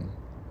withstanding,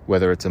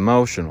 whether it's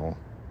emotional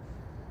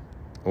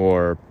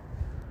or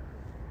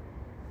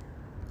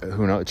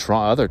who knows,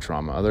 other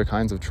trauma, other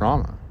kinds of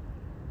trauma.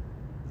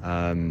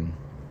 From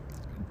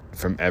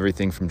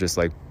everything from just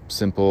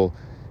simple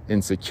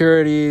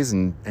insecurities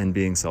and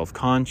being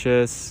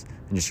self-conscious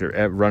and just your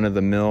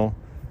run-of-the-mill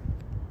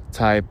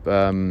type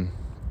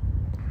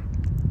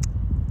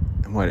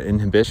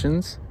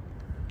inhibitions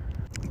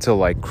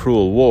to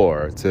cruel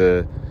war,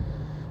 to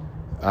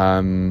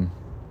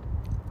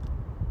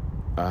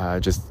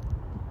just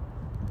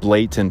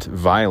blatant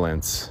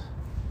violence,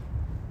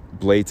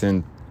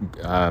 blatant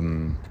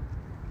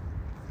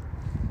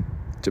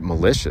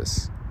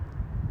malicious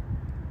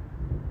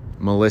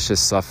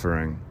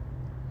suffering,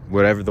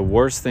 whatever. The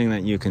worst thing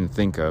that you can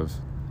think of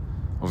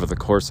over the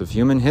course of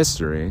human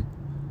history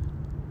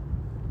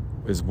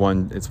is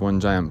one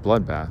giant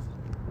bloodbath.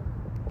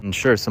 And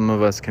sure, some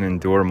of us can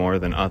endure more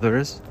than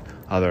others.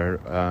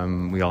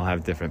 We all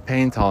have different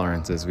pain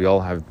tolerances. We all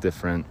have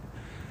different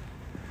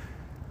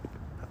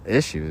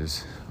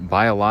issues,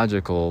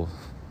 biological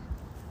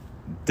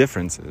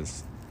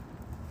differences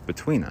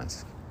between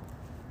us.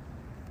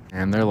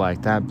 And they're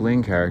like, that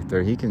Bling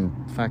character, he can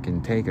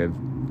fucking take a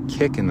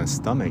kick in the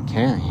stomach,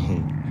 can't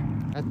he?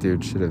 That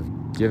dude should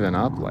have given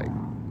up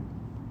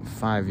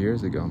 5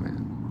 years ago,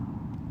 man.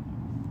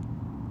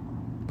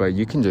 But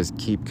you can just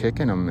keep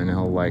kicking him and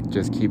he'll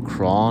just keep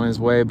crawling his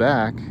way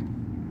back.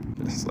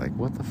 It's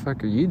what the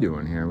fuck are you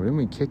doing here? Didn't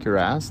we kick your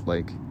ass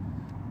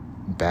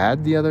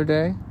bad the other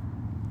day?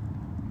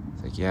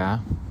 It's yeah.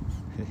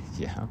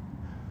 Yeah.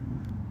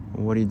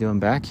 Well, what are you doing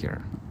back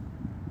here?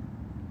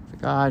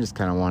 It's I just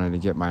kind of wanted to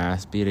get my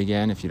ass beat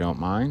again, if you don't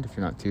mind, if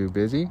you're not too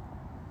busy.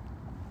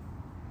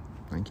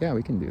 Yeah,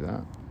 we can do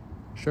that.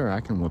 Sure,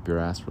 I can whoop your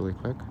ass really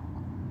quick.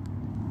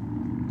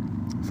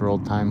 For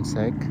old time's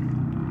sake.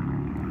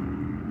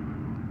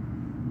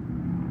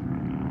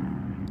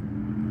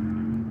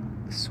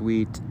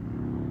 Sweet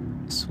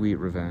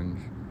revenge.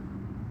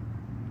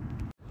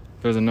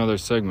 There's another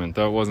segment.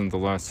 That wasn't the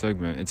last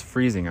segment. It's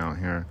freezing out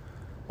here.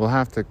 We'll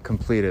have to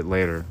complete it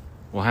later.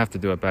 We'll have to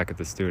do it back at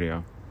the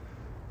studio.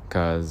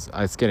 Because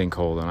it's getting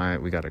cold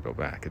and we got to go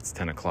back. It's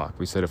 10 o'clock.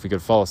 We said if we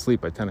could fall asleep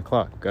by 10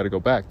 o'clock, got to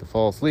go back to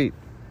fall asleep.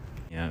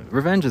 Yeah,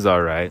 revenge is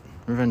all right.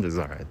 Revenge is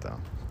all right, though.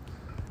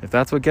 If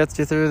that's what gets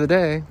you through the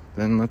day,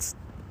 then let's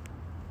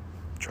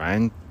try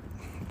and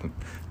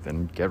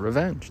then get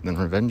revenge. Then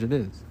revenge it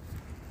is.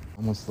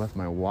 Almost left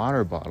my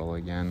water bottle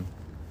again.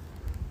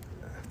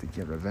 I have to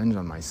get revenge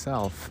on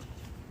myself.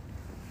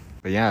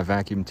 But yeah, I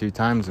vacuumed 2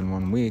 times in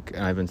 1 week,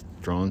 and I've been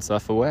throwing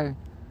stuff away.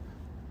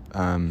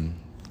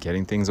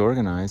 Getting things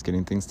organized,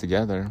 getting things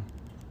together,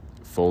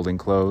 folding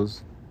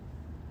clothes.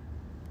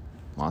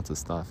 Lots of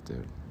stuff,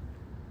 dude.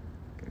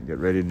 Gonna get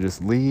ready to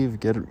just leave,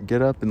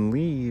 get up and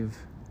leave.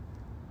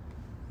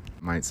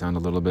 Might sound a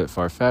little bit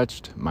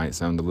far-fetched, might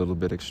sound a little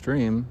bit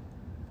extreme,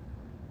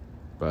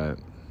 but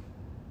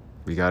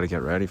we got to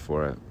get ready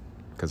for it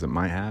because it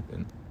might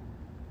happen.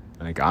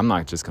 I'm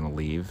not just going to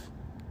leave,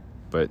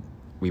 but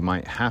we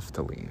might have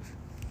to leave.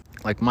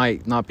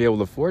 Might not be able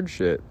to afford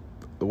shit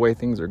the way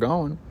things are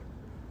going.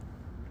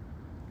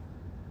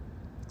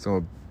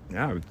 So,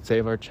 yeah,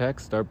 save our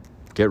checks,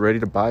 get ready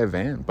to buy a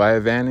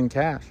van in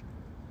cash.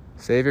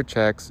 Save your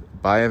checks,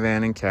 buy a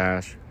van in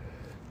cash.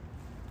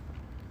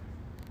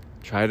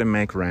 Try to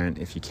make rent.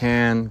 If you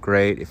can,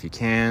 great. If you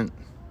can't,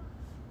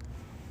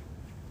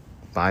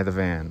 buy the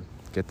van.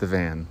 Get the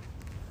van.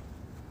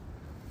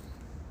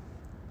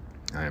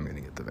 I am going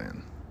to get the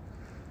van.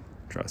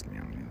 Trust me,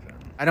 I'm going to get the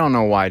van. I don't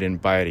know why I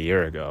didn't buy it a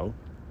year ago.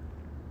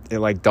 It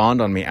like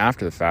dawned on me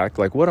after the fact.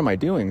 Like, what am I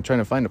doing? I'm trying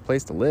to find a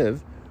place to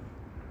live.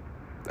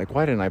 Like,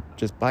 why didn't I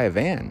just buy a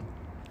van?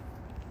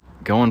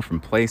 Going from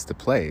place to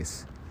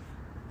place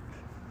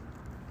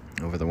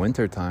over the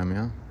winter time,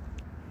 yeah.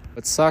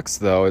 What sucks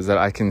though is that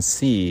I can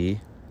see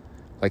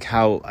like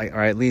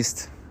or at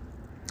least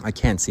I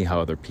can't see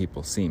how other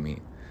people see me,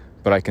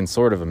 but I can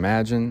sort of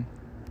imagine.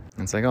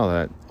 It's like, oh,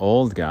 that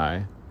old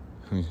guy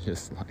who's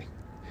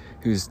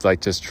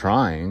just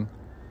trying.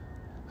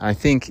 I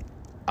think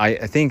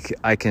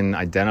I can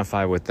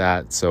identify with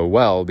that so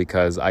well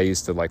because I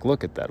used to like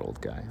look at that old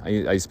guy.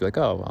 I used to be like,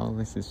 oh, well,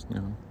 this is,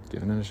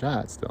 giving it a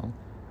shot still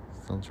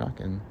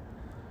trucking.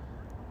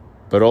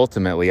 But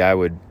ultimately I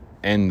would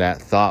end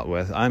that thought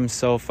with, I'm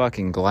so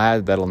fucking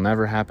glad that'll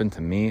never happen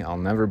to me. I'll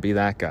never be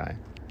that guy.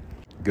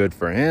 Good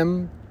for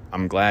him.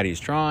 I'm glad he's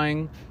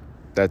trying.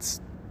 That's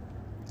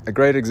a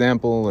great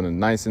example and a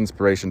nice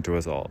inspiration to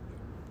us all.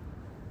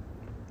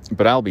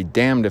 But I'll be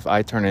damned if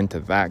I turn into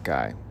that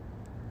guy.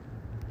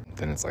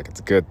 Then it's like, it's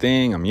a good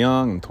thing. I'm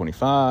young. I'm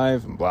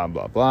 25. And blah,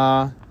 blah,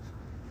 blah.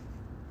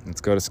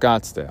 Let's go to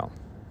Scottsdale.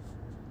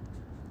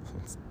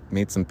 Let's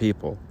meet some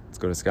people. Let's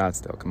go to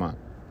Scottsdale. Come on.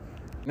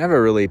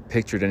 Never really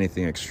pictured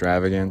anything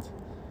extravagant.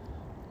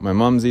 My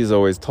mumsies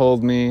always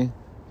told me,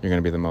 you're going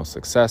to be the most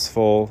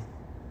successful.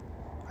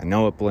 I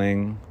know it,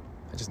 bling.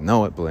 I just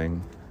know it,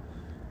 bling.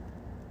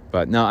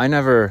 But no, I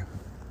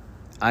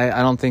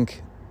don't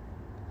think...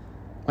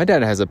 My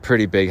dad has a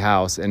pretty big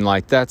house, and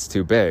like, that's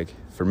too big.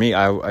 For me,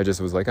 I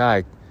just was like,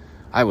 I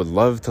would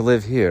love to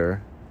live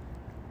here.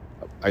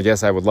 I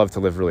guess I would love to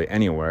live really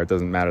anywhere. It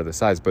doesn't matter the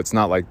size, but it's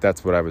not like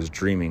that's what I was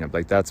dreaming of.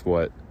 Like, that's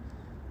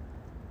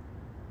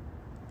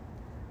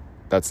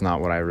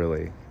not what I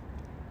really...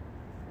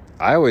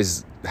 I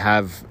always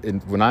have...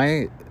 When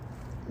I,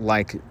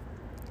 like,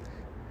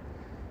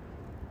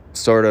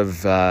 sort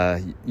of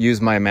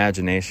use my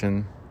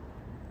imagination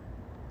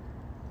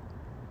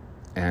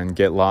and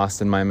get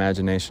lost in my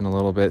imagination a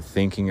little bit,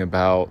 thinking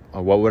about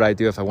what would I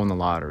do if I won the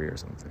lottery or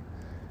something.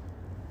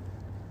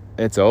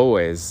 It's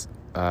always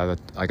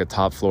like a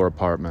top floor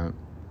apartment.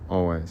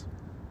 Always.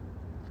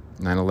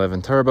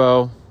 911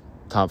 turbo,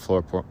 top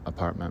floor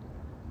apartment.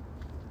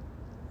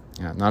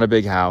 Yeah, not a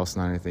big house,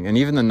 not anything. And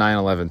even the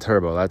 911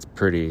 turbo, that's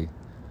pretty...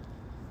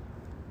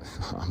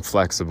 I'm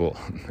flexible.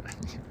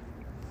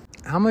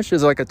 How much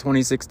does like a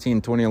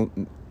 2016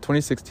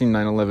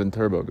 911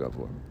 turbo go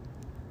for?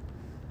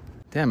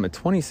 Damn, a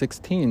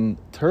 2016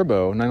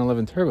 turbo,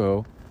 911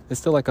 turbo, is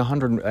still like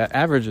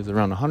averages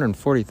around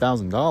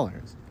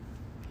 $140,000.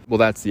 Well,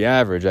 that's the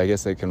average. I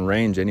guess it can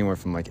range anywhere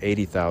from like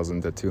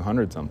 80,000 to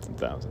 200-something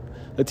thousand.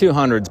 The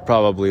 200's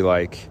probably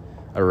like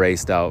a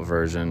raced out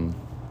version.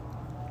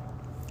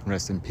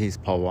 Rest in peace,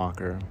 Paul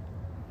Walker.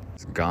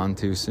 It's gone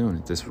too soon.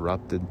 It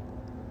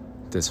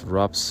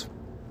disrupts,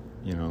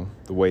 the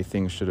way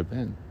things should have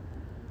been.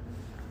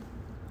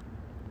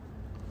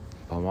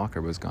 Paul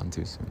Walker was gone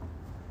too soon.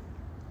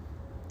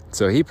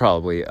 So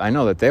I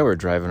know that they were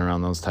driving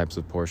around those types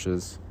of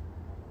Porsches.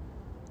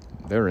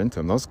 They're into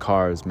them. Those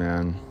cars,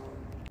 man.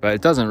 But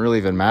it doesn't really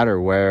even matter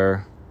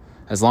where,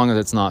 as long as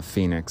it's not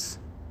Phoenix.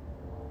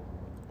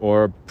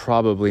 Or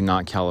probably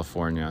not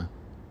California,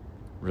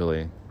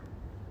 really.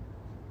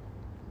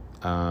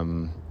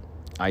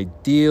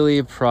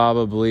 Ideally,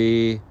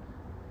 probably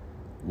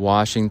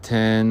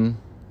Washington,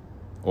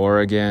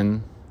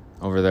 Oregon,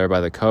 over there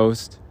by the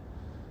coast.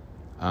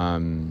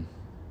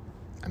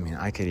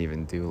 I could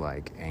even do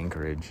like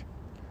Anchorage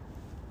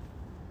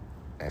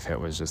if it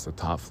was just a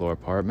top floor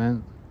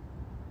apartment.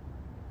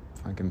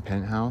 Fucking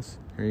penthouse.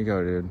 Here you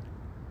go, dude.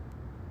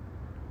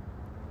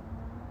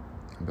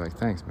 I'd be like,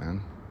 thanks,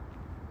 man.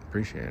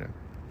 Appreciate it.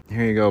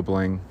 Here you go,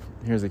 bling.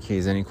 Here's the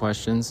keys. Any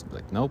questions?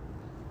 Like, nope.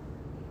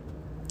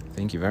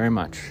 Thank you very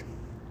much.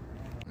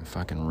 I'm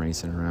fucking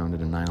racing around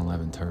in a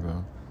 911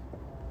 turbo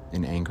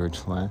in Anchorage,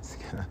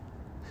 Alaska.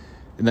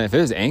 And then if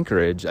it was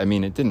Anchorage, it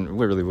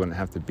really wouldn't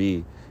have to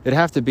be. It'd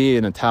have to be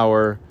in a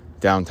tower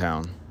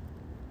downtown.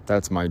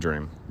 That's my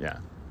dream, yeah.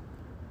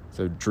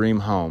 So dream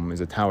home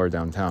is a tower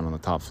downtown on the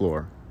top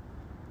floor.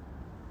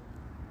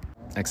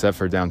 Except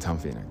for downtown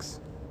Phoenix.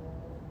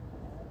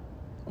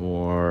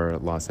 Or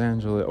Los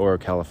Angeles, or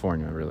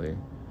California, really.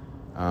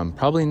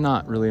 Probably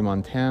not really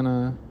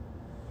Montana.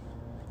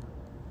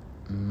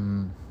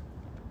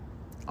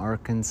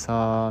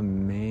 Arkansas,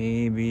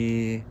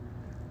 maybe.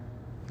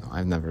 No,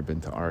 I've never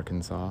been to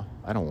Arkansas.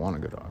 I don't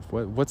want to go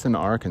to what's in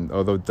Arkansas?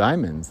 Oh, those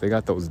diamonds. They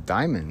got those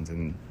diamonds.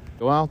 And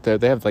go out there.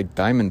 They have like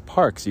diamond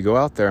parks. You go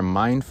out there and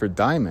mine for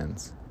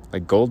diamonds.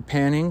 Like gold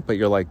panning, but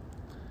you're like,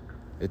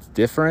 it's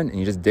different, and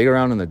you just dig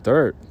around in the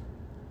dirt.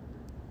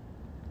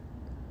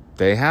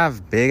 They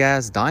have big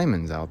ass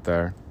diamonds out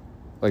there.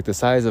 Like the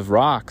size of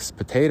rocks,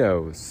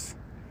 potatoes.